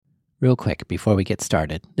Real quick, before we get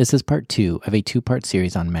started, this is part 2 of a 2-part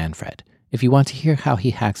series on Manfred. If you want to hear how he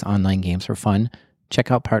hacks online games for fun, check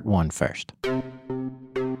out part 1 first.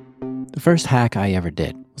 The first hack I ever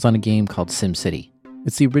did was on a game called SimCity.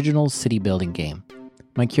 It's the original city building game.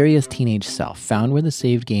 My curious teenage self found where the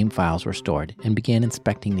saved game files were stored and began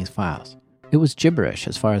inspecting these files. It was gibberish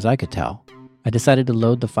as far as I could tell. I decided to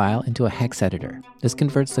load the file into a hex editor. This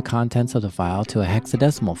converts the contents of the file to a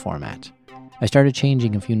hexadecimal format. I started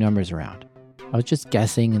changing a few numbers around. I was just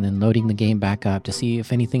guessing and then loading the game back up to see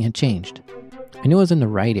if anything had changed. I knew I was in the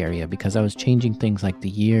right area because I was changing things like the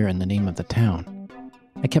year and the name of the town.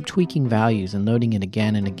 I kept tweaking values and loading it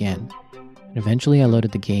again and again. And eventually I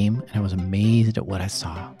loaded the game and I was amazed at what I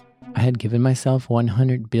saw. I had given myself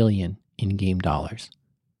 100 billion in-game dollars.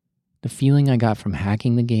 The feeling I got from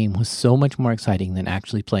hacking the game was so much more exciting than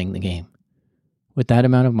actually playing the game. With that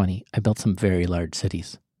amount of money, I built some very large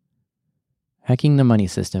cities. Hacking the money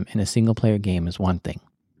system in a single-player game is one thing.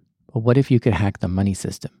 But what if you could hack the money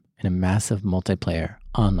system in a massive multiplayer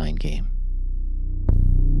online game?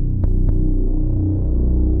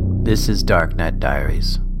 This is Darknet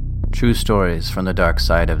Diaries. True stories from the dark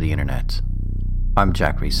side of the internet. I'm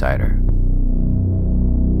Jack Resider.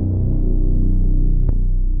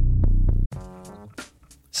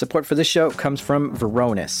 Support for this show comes from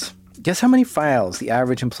Varonis. Guess how many files the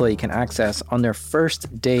average employee can access on their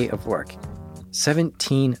first day of work?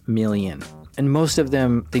 17 million. And most of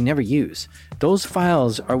them they never use. Those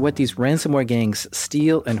files are what these ransomware gangs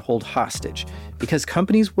steal and hold hostage, because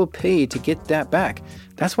companies will pay to get that back.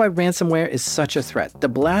 That's why ransomware is such a threat. The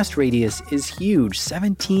blast radius is huge.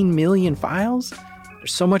 17 million files?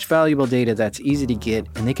 There's so much valuable data that's easy to get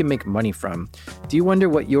and they can make money from. Do you wonder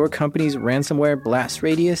what your company's ransomware blast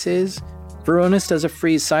radius is? Varonis does a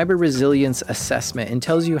free cyber resilience assessment and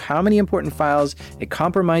tells you how many important files a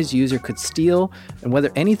compromised user could steal and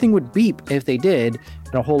whether anything would beep if they did,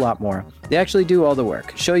 and a whole lot more. They actually do all the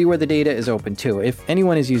work, show you where the data is open to, if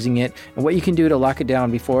anyone is using it, and what you can do to lock it down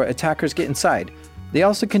before attackers get inside. They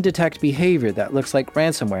also can detect behavior that looks like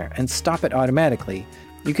ransomware and stop it automatically.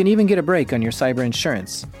 You can even get a break on your cyber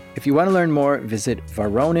insurance. If you want to learn more, visit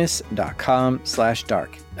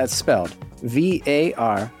varonis.com/dark. That's spelled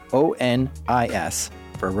VARONIS,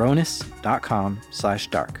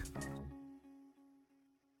 varonis.com/dark.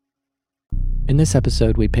 In this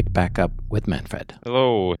episode, we pick back up with Manfred.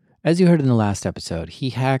 Hello. As you heard in the last episode, he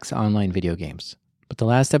hacks online video games. But the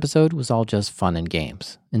last episode was all just fun and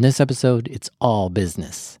games. In this episode, it's all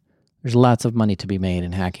business. There's lots of money to be made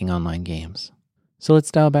in hacking online games. So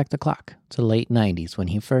let's dial back the clock to the late 90s when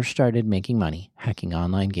he first started making money hacking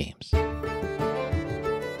online games.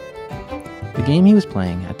 The game he was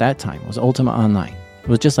playing at that time was Ultima Online. It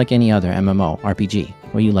was just like any other MMO RPG,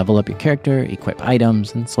 where you level up your character, equip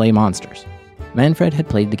items, and slay monsters. Manfred had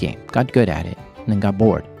played the game, got good at it, and then got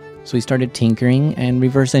bored. So he started tinkering and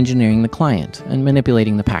reverse engineering the client and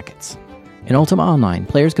manipulating the packets. In Ultima Online,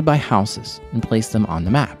 players could buy houses and place them on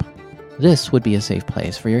the map. This would be a safe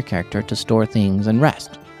place for your character to store things and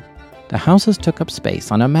rest. The houses took up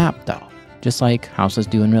space on a map though, just like houses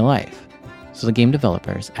do in real life. So the game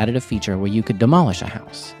developers added a feature where you could demolish a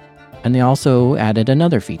house. And they also added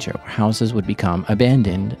another feature where houses would become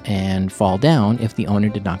abandoned and fall down if the owner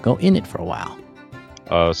did not go in it for a while.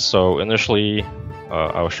 So initially,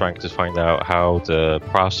 I was trying to find out how the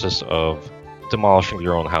process of demolishing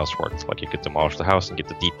your own house worked. Like you could demolish the house and get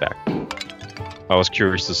the deed back. I was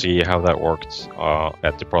curious to see how that worked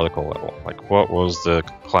at the protocol level. Like, what was the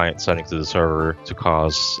client sending to the server to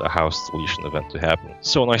cause a house deletion event to happen?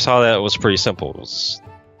 So when I saw that, it was pretty simple. It was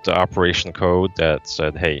the operation code that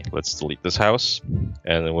said, hey, let's delete this house.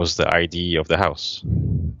 And it was the ID of the house.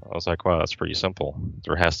 I was like, wow, that's pretty simple.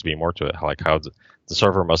 There has to be more to it. Like, how the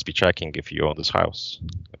server must be checking if you own this house.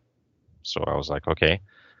 So I was like, okay.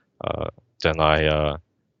 Then I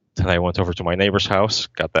went over to my neighbor's house,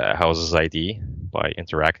 got that house's ID by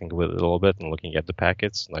interacting with it a little bit and looking at the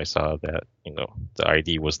packets, and I saw that, the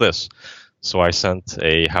ID was this. So I sent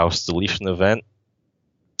a house deletion event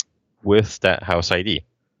with that house ID,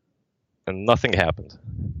 and nothing happened.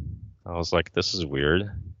 I was like, this is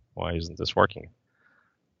weird. Why isn't this working?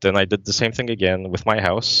 Then I did the same thing again with my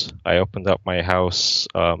house. I opened up my house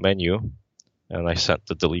menu, and I sent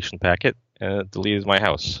the deletion packet, and it deleted my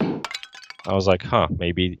house. I was like,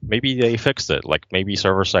 maybe they fixed it. Like, maybe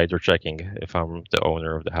server side are checking if I'm the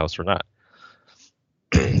owner of the house or not.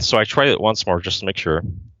 So I tried it once more just to make sure.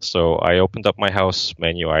 So I opened up my house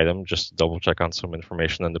menu item just to double check on some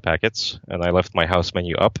information in the packets, and I left my house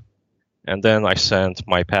menu up. And then I sent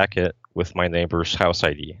my packet with my neighbor's house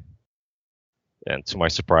ID. And to my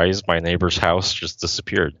surprise, my neighbor's house just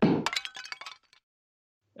disappeared.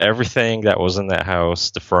 everything that was in that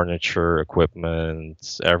house, the furniture,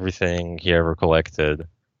 equipment, everything he ever collected,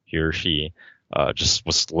 he or she, just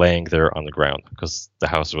was laying there on the ground because the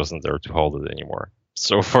house wasn't there to hold it anymore.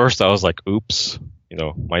 So first I was like, oops,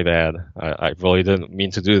 my bad. I really didn't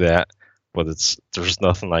mean to do that, but there's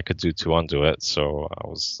nothing I could do to undo it. So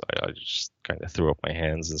I just kind of threw up my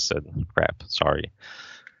hands and said, crap, sorry.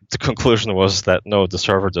 The conclusion was that no, the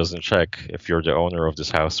server doesn't check if you're the owner of this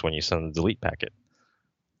house when you send a delete packet.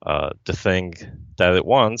 The thing that it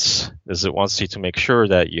wants is it wants you to make sure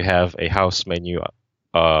that you have a house menu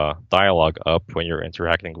dialog up when you're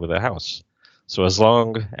interacting with a house. So as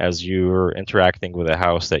long as you're interacting with a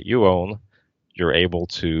house that you own, you're able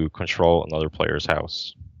to control another player's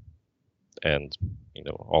house and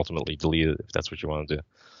ultimately delete it if that's what you want to do.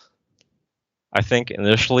 I think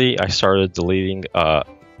initially I started deleting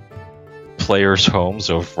players' homes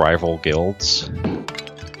of rival guilds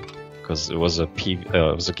because it was a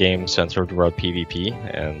game centered around PvP,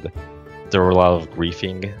 and there were a lot of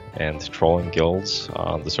griefing and trolling guilds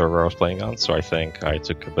on the server I was playing on. So I think I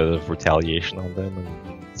took a bit of retaliation on them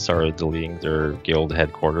and started deleting their guild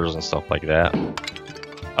headquarters and stuff like that.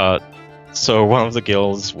 So one of the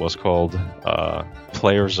guilds was called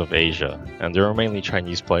Players of Asia, and there were mainly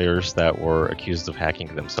Chinese players that were accused of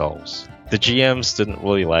hacking themselves. The GMs didn't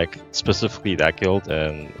really like specifically that guild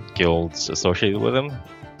and guilds associated with them.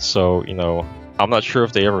 So, I'm not sure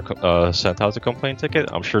if they ever sent out a complaint ticket.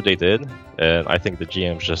 I'm sure they did, and I think the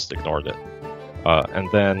GMs just ignored it. And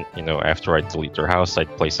then, after I delete their house, I'd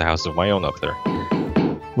place a house of my own up there.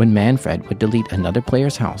 When Manfred would delete another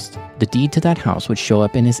player's house, the deed to that house would show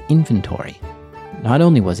up in his inventory. Not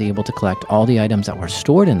only was he able to collect all the items that were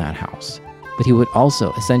stored in that house, but he would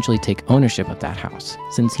also essentially take ownership of that house,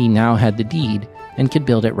 since he now had the deed and could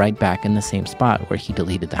build it right back in the same spot where he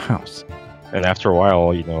deleted the house. And after a while,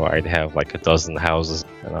 I'd have like a dozen houses,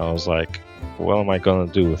 and I was like, what am I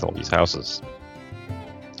gonna do with all these houses?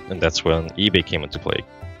 And that's when eBay came into play.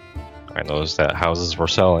 I noticed that houses were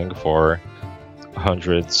selling for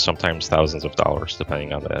hundreds, sometimes thousands of dollars,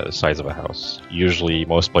 depending on the size of a house. Usually,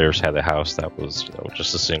 most players had a house that was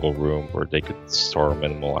just a single room where they could store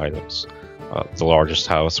minimal items. The largest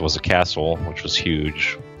house was a castle, which was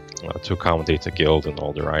huge, to accommodate a guild and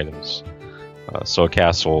all their items. So a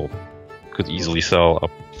castle could easily sell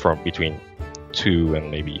up from between $2,000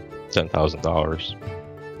 and maybe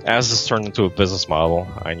 $10,000. As this turned into a business model,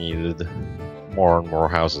 I needed more and more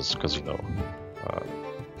houses because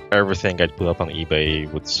everything I'd put up on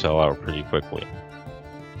eBay would sell out pretty quickly.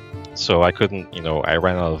 So I couldn't, I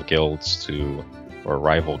ran out of guilds or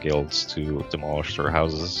rival guilds to demolish their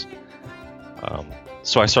houses.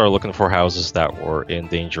 So I started looking for houses that were in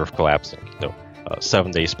danger of collapsing.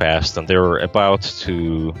 7 days passed and they were about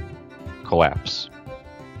to collapse.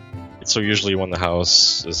 So usually when the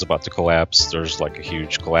house is about to collapse, there's like a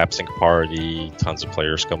huge collapsing party, tons of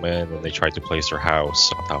players come in and they try to place their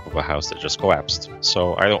house on top of a house that just collapsed.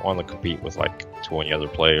 So I don't want to compete with like 20 other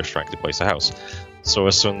players trying to place a house. So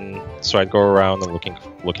I'd go around and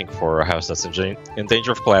looking for a house that's in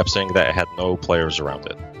danger of collapsing that had no players around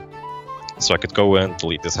it. So I could go in,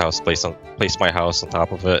 delete this house, place my house on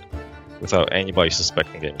top of it without anybody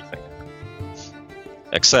suspecting anything.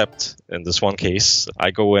 Except, in this one case,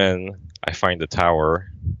 I go in, I find a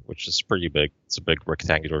tower, which is pretty big. It's a big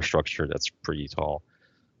rectangular structure that's pretty tall.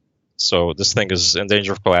 So this thing is in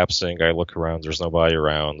danger of collapsing. I look around, there's nobody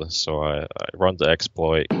around. So I run the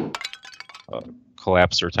exploit,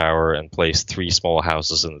 collapse their tower, and place 3 small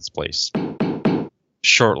houses in its place.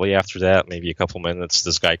 Shortly after that, maybe a couple minutes,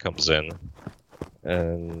 this guy comes in,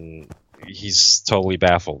 and he's totally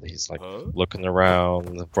baffled. He's like looking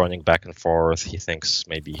around, running back and forth. He thinks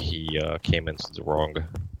maybe he came into the wrong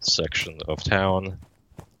section of town.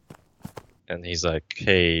 And he's like,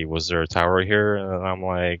 hey, was there a tower here? And I'm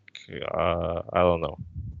like, I don't know.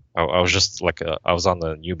 I was just like, I was on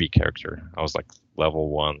the newbie character. I was like level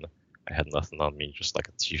 1. I had nothing on me, just like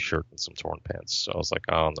a t-shirt and some torn pants. So I was like,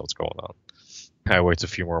 I don't know what's going on. I wait a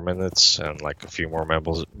few more minutes, and like a few more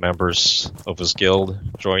members of his guild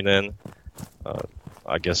join in.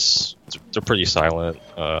 I guess they're pretty silent.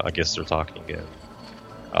 I guess they're talking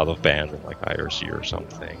out of band in like IRC or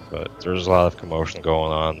something. But there's a lot of commotion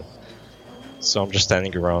going on. So I'm just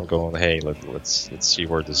standing around going, hey, let's see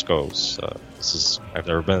where this goes. I've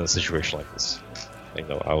never been in a situation like this.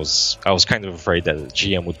 I was kind of afraid that the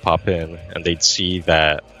GM would pop in and they'd see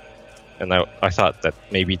that. And I thought that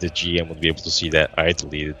maybe the GM would be able to see that I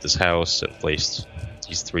deleted this house and placed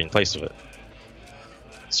these 3 in place of it.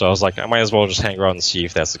 So I was like, I might as well just hang around and see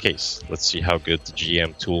if that's the case. Let's see how good the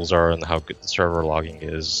GM tools are and how good the server logging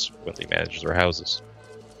is when they manage their houses.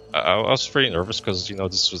 I was pretty nervous because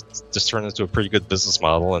this turned into a pretty good business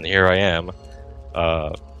model, and here I am,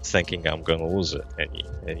 thinking I'm going to lose it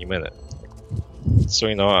any minute. So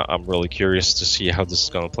I'm really curious to see how this is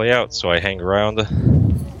going to play out. So I hang around. A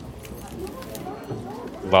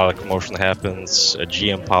lot of commotion happens. A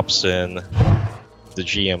GM pops in. The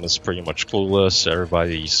GM is pretty much clueless.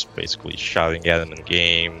 Everybody's basically shouting at him in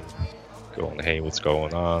game, going, "Hey, what's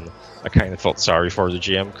going on?" I kind of felt sorry for the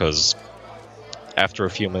GM because after a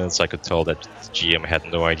few minutes, I could tell that the GM had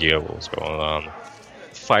no idea what was going on.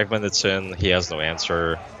 5 minutes in, he has no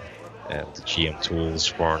answer, and the GM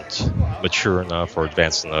tools weren't mature enough or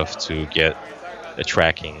advanced enough to get a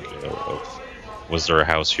tracking, of was there a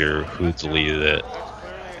house here, who deleted it,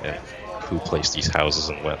 and who placed these houses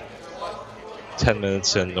and when. 10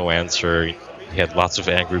 minutes in, no answer. He had lots of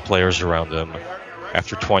angry players around him.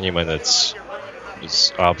 After 20 minutes, it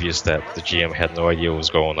was obvious that the GM had no idea what was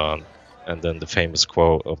going on. And then the famous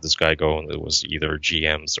quote of this guy going, it was either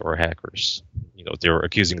GMs or hackers. They were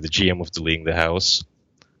accusing the GM of deleting the house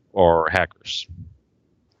or hackers.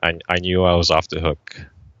 I knew I was off the hook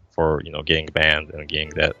for, getting banned and getting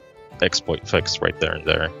that exploit fixed right there and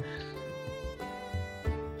there.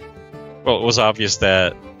 Well, it was obvious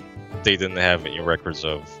that they didn't have any records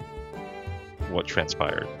of what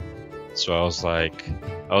transpired. So I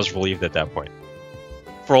was relieved at that point.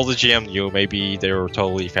 For all the GM knew, maybe they were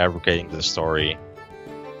totally fabricating this story,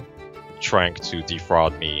 trying to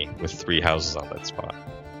defraud me with 3 houses on that spot.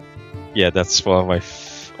 Yeah, that's one of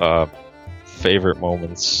my favorite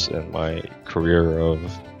moments in my career of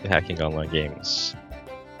hacking online games.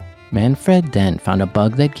 Manfred then found a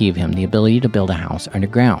bug that gave him the ability to build a house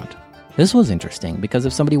underground. This was interesting because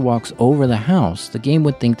if somebody walks over the house, the game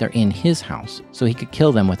would think they're in his house, so he could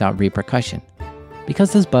kill them without repercussion.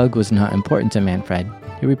 Because this bug was not important to Manfred,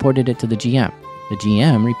 he reported it to the GM. The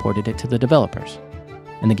GM reported it to the developers.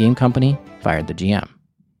 And the game company fired the GM.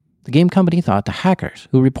 The game company thought the hackers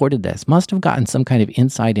who reported this must have gotten some kind of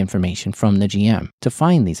inside information from the GM to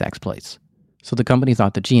find these exploits. So the company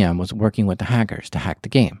thought the GM was working with the hackers to hack the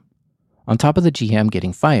game. On top of the GM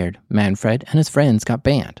getting fired, Manfred and his friends got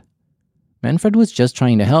banned. Manfred was just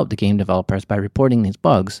trying to help the game developers by reporting these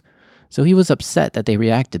bugs, so he was upset that they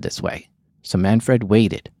reacted this way. So Manfred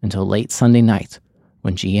waited until late Sunday night,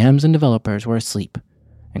 when GMs and developers were asleep,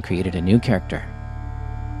 and created a new character.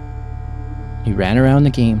 He ran around the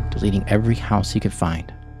game, deleting every house he could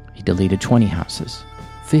find. He deleted 20 houses,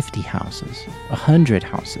 50 houses, 100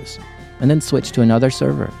 houses, and then switched to another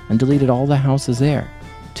server and deleted all the houses there.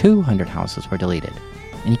 200 houses were deleted,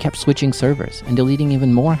 and he kept switching servers and deleting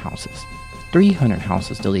even more houses. 300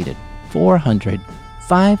 houses deleted, 400,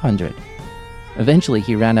 500. Eventually,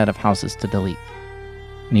 he ran out of houses to delete,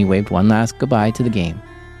 and he waved one last goodbye to the game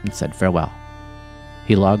and said farewell.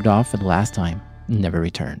 He logged off for the last time and never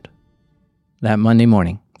returned. That Monday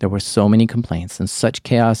morning, there were so many complaints and such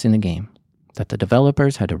chaos in the game that the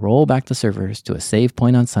developers had to roll back the servers to a save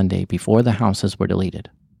point on Sunday before the houses were deleted.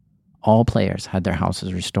 All players had their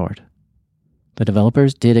houses restored. The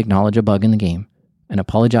developers did acknowledge a bug in the game and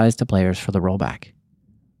apologized to players for the rollback.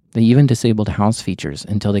 They even disabled house features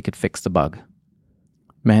until they could fix the bug.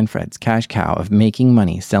 Manfred's cash cow of making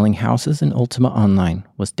money selling houses in Ultima Online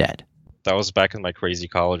was dead. That was back in my crazy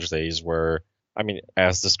college days where,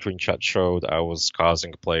 as the screenshot showed, I was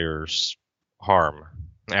causing players harm.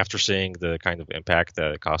 After seeing the kind of impact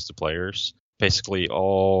that it caused to players, basically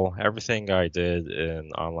everything I did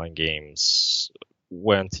in online games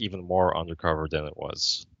went even more undercover than it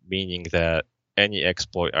was, meaning that any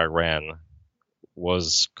exploit I ran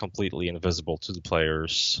was completely invisible to the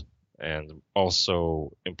players, and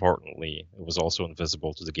also, importantly, it was also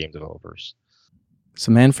invisible to the game developers.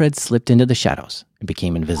 So Manfred slipped into the shadows and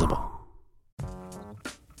became invisible.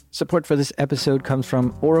 Support for this episode comes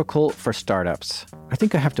from Oracle for Startups. I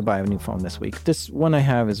think I have to buy a new phone this week. This one I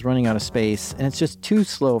have is running out of space, and it's just too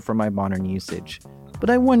slow for my modern usage. But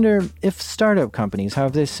I wonder if startup companies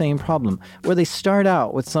have this same problem, where they start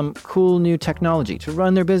out with some cool new technology to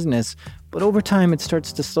run their business, but over time it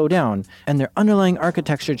starts to slow down, and their underlying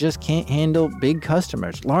architecture just can't handle big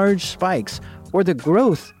customers, large spikes, or the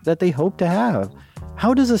growth that they hope to have.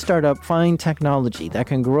 How does a startup find technology that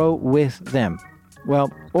can grow with them?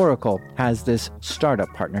 Well, Oracle has this startup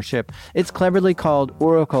partnership. It's cleverly called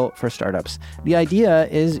Oracle for Startups. The idea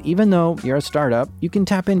is, even though you're a startup, you can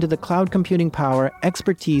tap into the cloud computing power,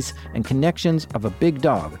 expertise, and connections of a big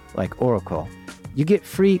dog like Oracle. You get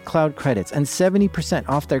free cloud credits and 70%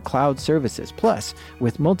 off their cloud services. Plus,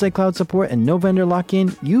 with multi-cloud support and no vendor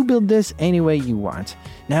lock-in, you build this any way you want.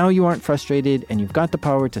 Now you aren't frustrated, and you've got the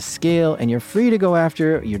power to scale, and you're free to go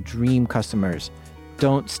after your dream customers.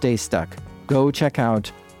 Don't stay stuck. Go check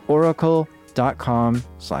out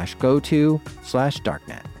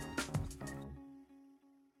oracle.com/go-to/darknet.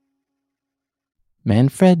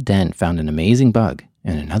 Manfred then found an amazing bug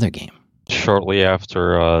in another game. Shortly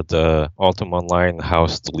after the Ultima Online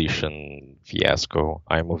house deletion fiasco,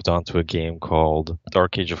 I moved on to a game called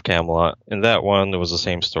Dark Age of Camelot. In that one, it was the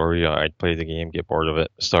same story. I'd play the game, get bored of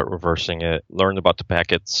it, start reversing it, learn about the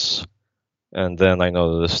packets, and then I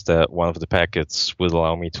noticed that one of the packets would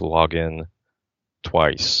allow me to log in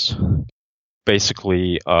twice.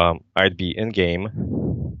 Basically, I'd be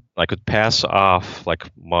in-game. I could pass off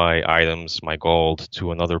like my items, my gold,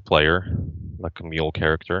 to another player, like a mule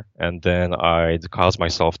character, and then I'd cause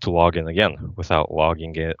myself to log in again without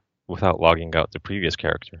logging out the previous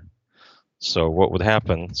character. So what would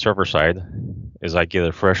happen, server side, is I'd get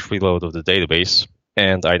a fresh reload of the database,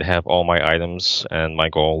 and I'd have all my items and my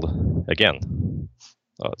gold again.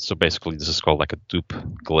 So basically, this is called like a dupe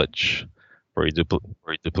glitch, where you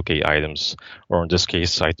duplicate items, or in this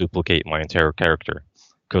case, I duplicate my entire character.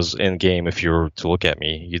 Because in game, if you were to look at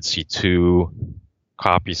me, you'd see two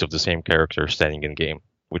copies of the same character standing in game,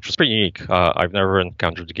 which was pretty unique. I've never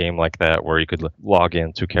encountered a game like that where you could log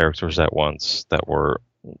in two characters at once that were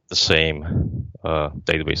the same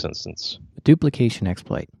database instance. The duplication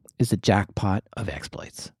exploit is the jackpot of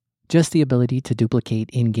exploits. Just the ability to duplicate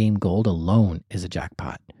in-game gold alone is a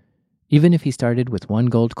jackpot. Even if he started with 1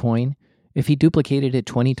 gold coin, if he duplicated it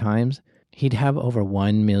 20 times, he'd have over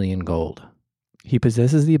 1 million gold. He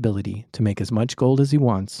possesses the ability to make as much gold as he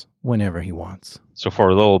wants, whenever he wants. So for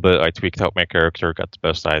a little bit, I tweaked out my character, got the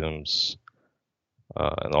best items,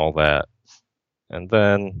 and all that. And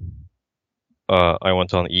then I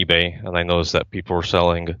went on eBay, and I noticed that people were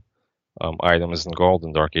selling items in gold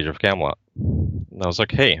in Dark Age of Camelot. And I was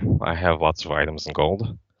like, hey, I have lots of items in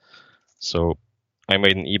gold. So I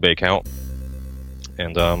made an eBay account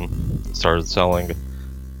and started selling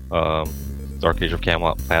Dark Age of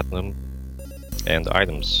Camelot Platinum and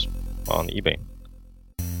items on eBay.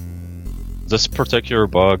 This particular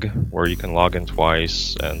bug, where you can log in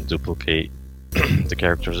twice and duplicate the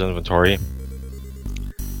character's inventory,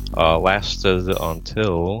 lasted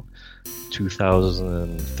until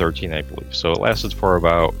 2013, I believe. So it lasted for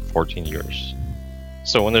about 14 years.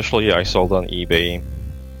 So initially I sold on eBay,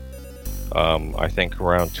 I think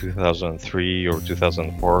around 2003 or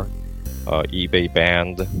 2004. eBay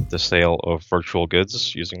banned the sale of virtual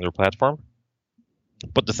goods using their platform.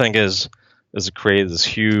 But the thing is it created this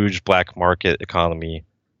huge black market economy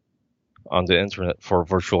on the internet for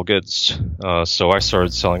virtual goods. So I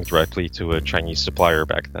started selling directly to a Chinese supplier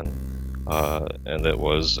back then, and it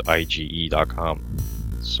was IGE.com.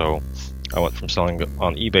 So I went from selling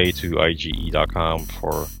on eBay to IGE.com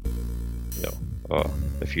for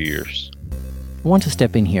a few years. I want to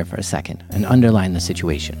step in here for a second and underline the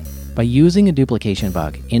situation. By using a duplication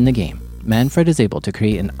bug in the game, Manfred is able to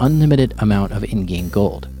create an unlimited amount of in-game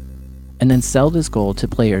gold, and then sell this gold to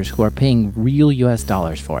players who are paying real US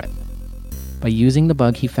dollars for it. By using the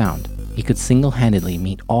bug he found, he could single-handedly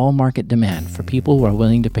meet all market demand for people who are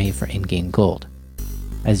willing to pay for in-game gold.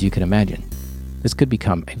 As you can imagine, this could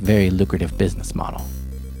become a very lucrative business model.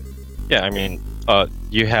 Yeah, I mean,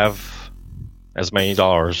 you have as many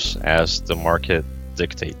dollars as the market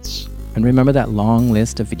dictates. And remember that long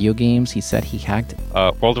list of video games he said he hacked?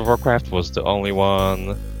 World of Warcraft was the only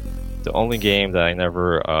game that I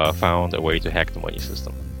never found a way to hack the money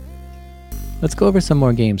system. Let's go over some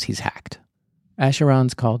more games he's hacked.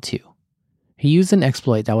 Asheron's Call 2. He used an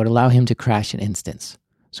exploit that would allow him to crash an instance.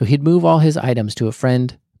 So he'd move all his items to a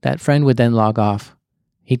friend, that friend would then log off,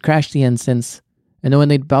 he'd crash the instance, and then when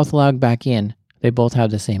they'd both log back in, they both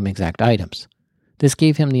have the same exact items. This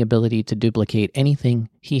gave him the ability to duplicate anything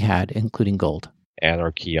he had, including gold.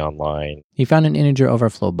 Anarchy Online. He found an integer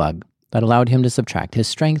overflow bug that allowed him to subtract his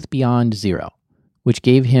strength beyond 0, which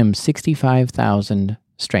gave him 65,000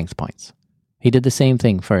 strength points. He did the same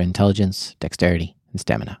thing for intelligence, dexterity, and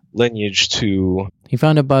stamina. Lineage 2. He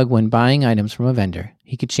found a bug when buying items from a vendor.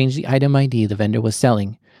 He could change the item ID the vendor was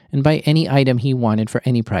selling and buy any item he wanted for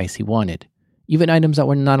any price he wanted, even items that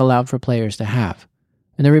were not allowed for players to have.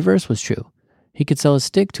 And the reverse was true. He could sell a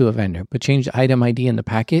stick to a vendor, but change the item ID in the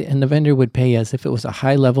packet, and the vendor would pay as if it was a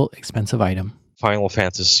high-level, expensive item. Final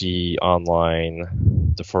Fantasy Online,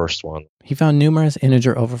 the first one. He found numerous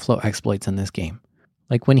integer overflow exploits in this game.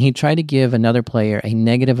 Like when he tried to give another player a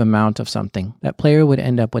negative amount of something, that player would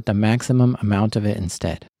end up with the maximum amount of it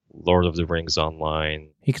instead. Lord of the Rings Online.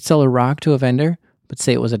 He could sell a rock to a vendor, but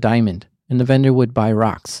say it was a diamond, and the vendor would buy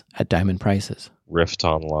rocks at diamond prices. Rift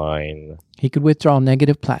Online. He could withdraw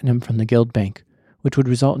negative platinum from the guild bank, which would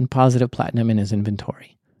result in positive platinum in his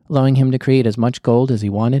inventory, allowing him to create as much gold as he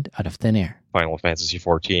wanted out of thin air. Final Fantasy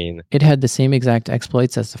XIV. It had the same exact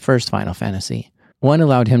exploits as the first Final Fantasy. One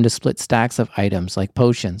allowed him to split stacks of items like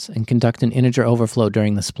potions and conduct an integer overflow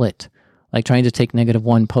during the split, like trying to take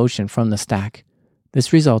 -1 potion from the stack.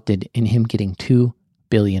 This resulted in him getting 2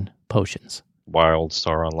 billion potions.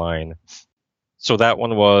 WildStar Online. So that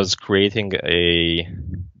one was creating a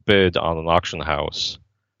bid on an auction house.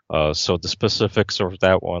 So the specifics of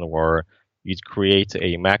that one were you'd create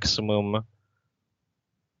a maximum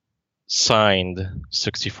signed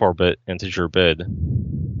 64-bit integer bid,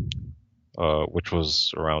 which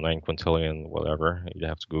was around 9 quintillion, whatever. You'd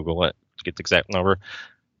have to Google it to get the exact number.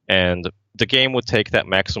 And the game would take that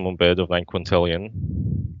maximum bid of 9 quintillion,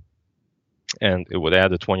 and it would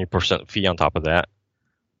add a 20% fee on top of that,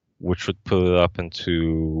 which would put it up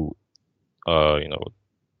into,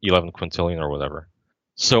 11 quintillion or whatever.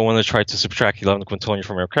 So when it tried to subtract 11 quintillion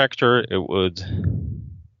from your character, it would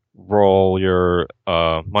roll your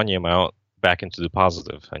money amount back into the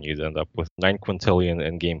positive, and you'd end up with 9 quintillion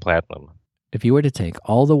in-game platinum. If you were to take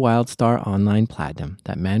all the WildStar Online platinum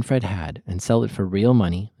that Manfred had and sell it for real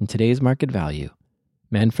money in today's market value,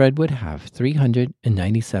 Manfred would have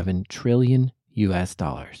 $397 trillion US.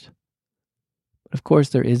 But of course,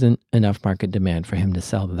 there isn't enough market demand for him to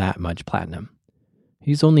sell that much platinum.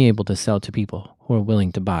 He's only able to sell to people who are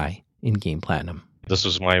willing to buy in-game platinum. This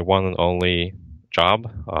was my one and only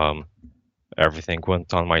job. Everything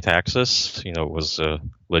went on my taxes. It was a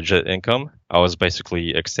legit income. I was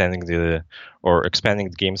basically expanding the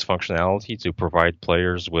game's functionality to provide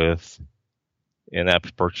players with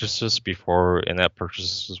in-app purchases before in-app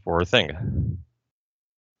purchases were a thing.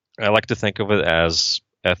 I like to think of it as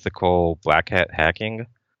ethical black hat hacking,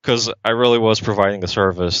 because I really was providing a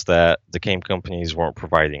service that the game companies weren't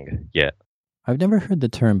providing yet. I've never heard the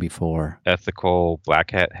term before. Ethical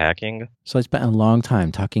black hat hacking. So I spent a long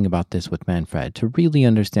time talking about this with Manfred to really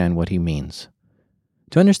understand what he means.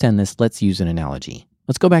 To understand this, let's use an analogy.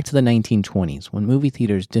 Let's go back to the 1920s when movie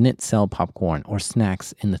theaters didn't sell popcorn or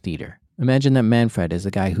snacks in the theater. Imagine that Manfred is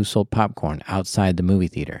a guy who sold popcorn outside the movie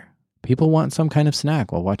theater. People want some kind of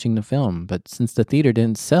snack while watching the film, but since the theater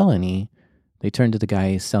didn't sell any, they turned to the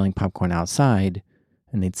guy selling popcorn outside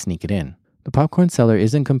and they'd sneak it in. The popcorn seller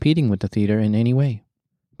isn't competing with the theater in any way.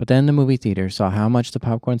 But then the movie theater saw how much the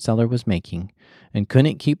popcorn seller was making and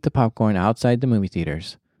couldn't keep the popcorn outside the movie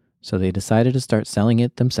theaters, so they decided to start selling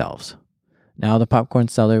it themselves. Now the popcorn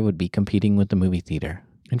seller would be competing with the movie theater.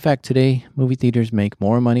 In fact, today, movie theaters make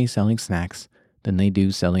more money selling snacks than they do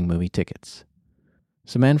selling movie tickets.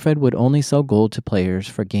 So Manfred would only sell gold to players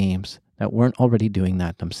for games that weren't already doing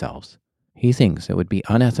that themselves. He thinks it would be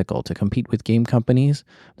unethical to compete with game companies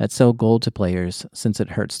that sell gold to players since it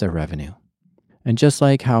hurts their revenue. And just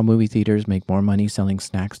like how movie theaters make more money selling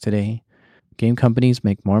snacks today, game companies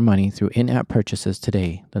make more money through in-app purchases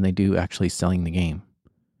today than they do actually selling the game.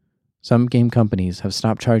 Some game companies have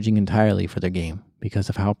stopped charging entirely for their game because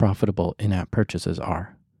of how profitable in-app purchases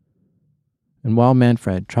are. And while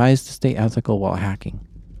Manfred tries to stay ethical while hacking,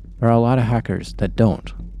 there are a lot of hackers that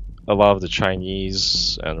don't. A lot of the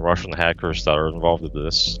Chinese and Russian hackers that are involved in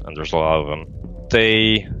this, and there's a lot of them,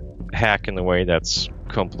 they hack in a way that's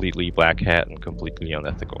completely black hat and completely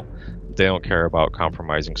unethical. They don't care about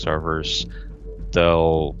compromising servers.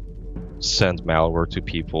 They'll send malware to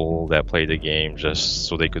people that play the game just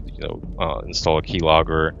so they could, install a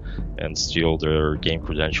keylogger and steal their game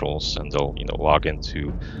credentials, and they'll, log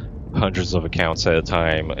into hundreds of accounts at a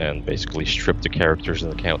time and basically strip the characters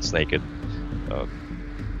and accounts naked,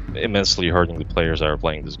 immensely hurting the players that are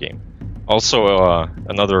playing this game. Also,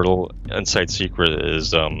 another little inside secret is,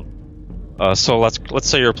 so let's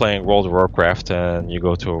say you're playing World of Warcraft and you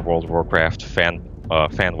go to a World of Warcraft fan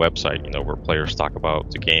website, where players talk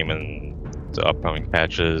about the game and the upcoming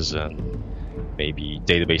patches and maybe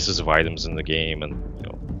databases of items in the game, and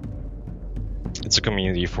it's a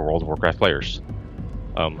community for World of Warcraft players.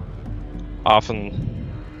 Often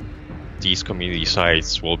these community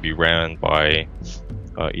sites will be ran by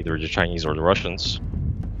either the Chinese or the Russians,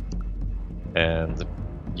 and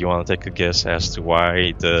you want to take a guess as to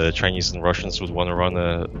why the Chinese and Russians would want to run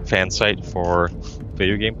a fan site for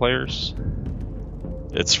video game players?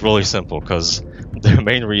 It's really simple, because the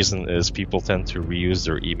main reason is people tend to reuse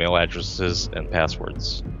their email addresses and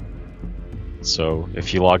passwords. So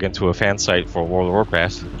if you log into a fan site for World of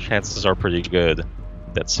Warcraft, chances are pretty good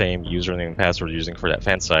that same username and password you're using for that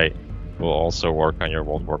fan site will also work on your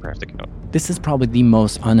World of Warcraft account. This is probably the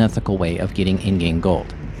most unethical way of getting in-game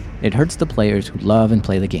gold. It hurts the players who love and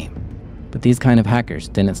play the game. But these kind of hackers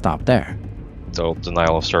didn't stop there. They'll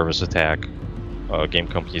denial of service attack game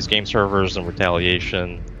companies' game servers in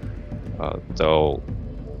retaliation. They'll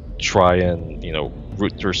try and,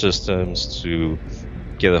 root through systems to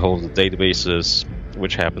get a hold of the databases,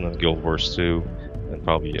 which happened in Guild Wars 2 and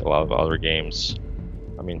probably a lot of other games.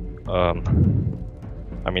 I mean,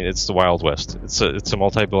 it's the Wild West. It's a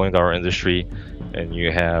multi-billion-dollar industry, and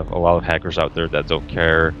you have a lot of hackers out there that don't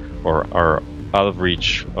care or are out of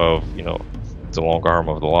reach of, the long arm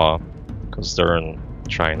of the law, because they're in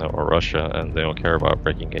China or Russia and they don't care about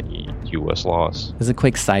breaking any U.S. laws. As a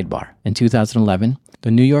quick sidebar, in 2011,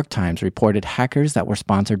 the New York Times reported hackers that were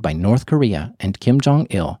sponsored by North Korea and Kim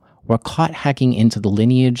Jong-il were caught hacking into the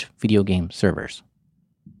Lineage video game servers.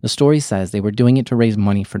 The story says they were doing it to raise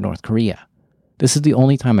money for North Korea. This is the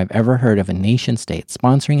only time I've ever heard of a nation-state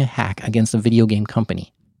sponsoring a hack against a video game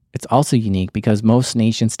company. It's also unique because most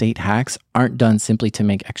nation-state hacks aren't done simply to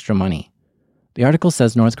make extra money. The article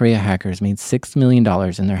says North Korea hackers made $6 million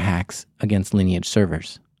in their hacks against Lineage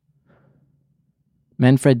servers.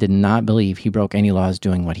 Manfred did not believe he broke any laws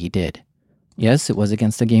doing what he did. Yes, it was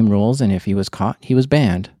against the game rules, and if he was caught, he was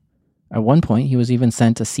banned. At one point, he was even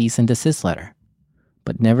sent a cease and desist letter.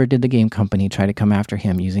 But never did the game company try to come after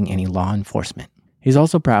him using any law enforcement. He's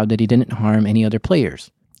also proud that he didn't harm any other players,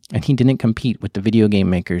 and he didn't compete with the video game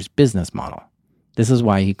maker's business model. This is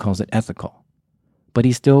why he calls it ethical. But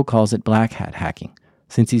he still calls it black hat hacking,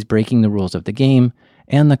 since he's breaking the rules of the game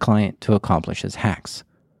and the client to accomplish his hacks.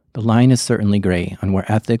 The line is certainly gray on where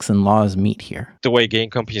ethics and laws meet here. The way game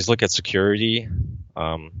companies look at security,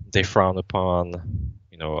 they frown upon,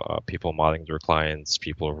 people modding their clients,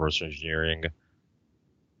 people reverse engineering.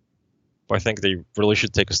 But I think they really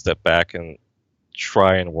should take a step back and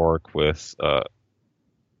try and work with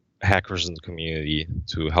hackers in the community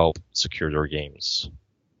to help secure their games.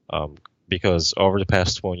 Because over the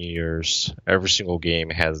past 20 years, every single game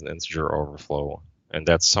has an integer overflow, and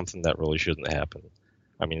that's something that really shouldn't happen.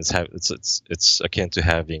 I mean, it's akin to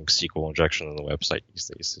having SQL injection on the website these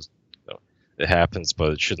days. It happens,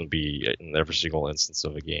 but it shouldn't be in every single instance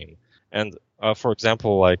of a game. And for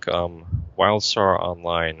example, like WildStar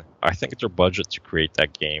Online, I think their budget to create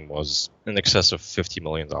that game was in excess of $50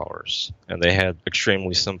 million, and they had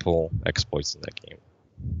extremely simple exploits in that game.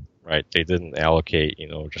 Right, they didn't allocate,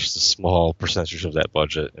 just a small percentage of that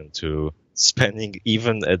budget into spending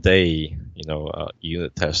even a day,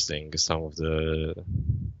 unit testing some of the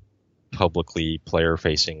publicly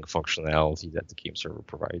player-facing functionality that the game server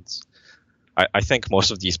provides. I think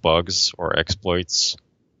most of these bugs or exploits,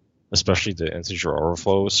 especially the integer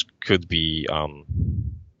overflows, could be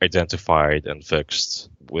identified and fixed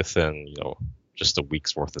within, just a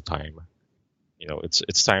week's worth of time.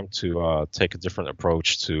 It's time to take a different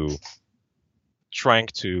approach to trying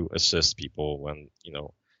to assist people when,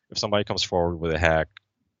 if somebody comes forward with a hack,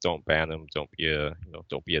 don't ban them, don't be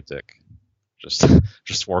a dick.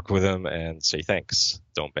 Just work with them and say thanks.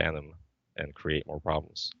 Don't ban them and create more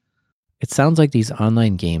problems. It sounds like these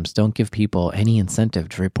online games don't give people any incentive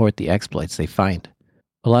to report the exploits they find.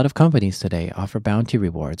 A lot of companies today offer bounty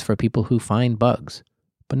rewards for people who find bugs,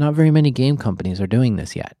 but not very many game companies are doing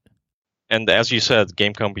this yet. And as you said,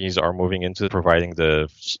 game companies are moving into providing the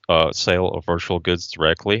sale of virtual goods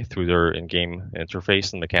directly through their in-game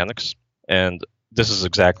interface and mechanics. And this is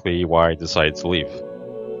exactly why I decided to leave.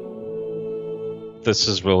 This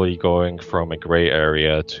is really going from a gray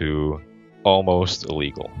area to almost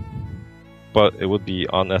illegal. But it would be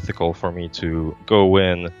unethical for me to go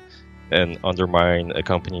in and undermine a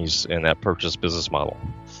company's in-app purchase business model.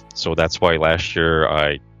 So that's why last year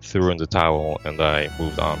I threw in the towel and I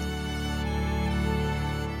moved on.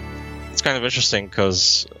 It's kind of interesting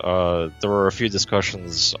because there were a few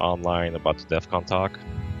discussions online about the DEF CON talk,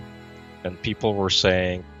 and people were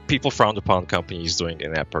saying people frowned upon companies doing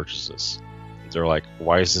in-app purchases. They're like,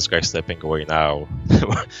 why is this guy stepping away now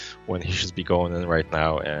when he should be going in right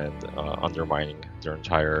now and undermining their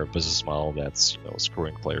entire business model that's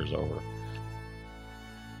screwing players over?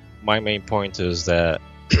 My main point is that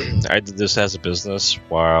I did this as a business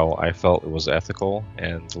while I felt it was ethical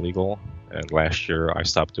and legal. And last year I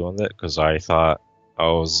stopped doing it because I thought I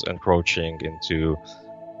was encroaching into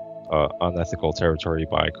unethical territory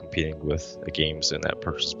by competing with the games in that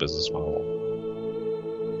purchase business model.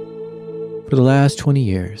 For the last 20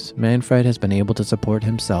 years, Manfred has been able to support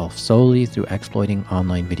himself solely through exploiting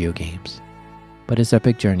online video games. But his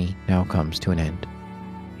epic journey now comes to an end.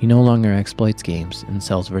 He no longer exploits games and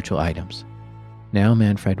sells virtual items. Now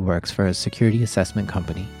Manfred works for a security assessment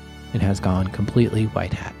company and has gone completely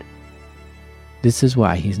white hat. This is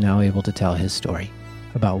why he's now able to tell his story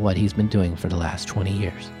about what he's been doing for the last 20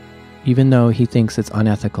 years. Even though he thinks it's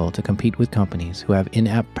unethical to compete with companies who have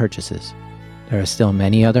in-app purchases, there are still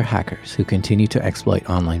many other hackers who continue to exploit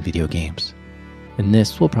online video games. And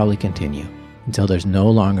this will probably continue until there's no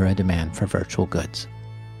longer a demand for virtual goods.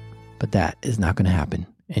 But that is not going to happen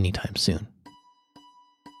anytime soon.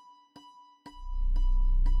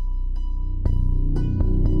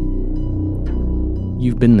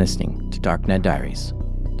 You've been listening to Darknet Diaries.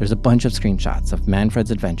 There's a bunch of screenshots of Manfred's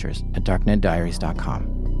adventures at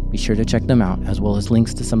darknetdiaries.com. Be sure to check them out, as well as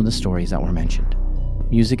links to some of the stories that were mentioned.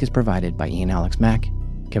 Music is provided by Ian Alex Mack,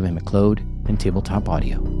 Kevin McLeod, and Tabletop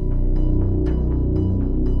Audio.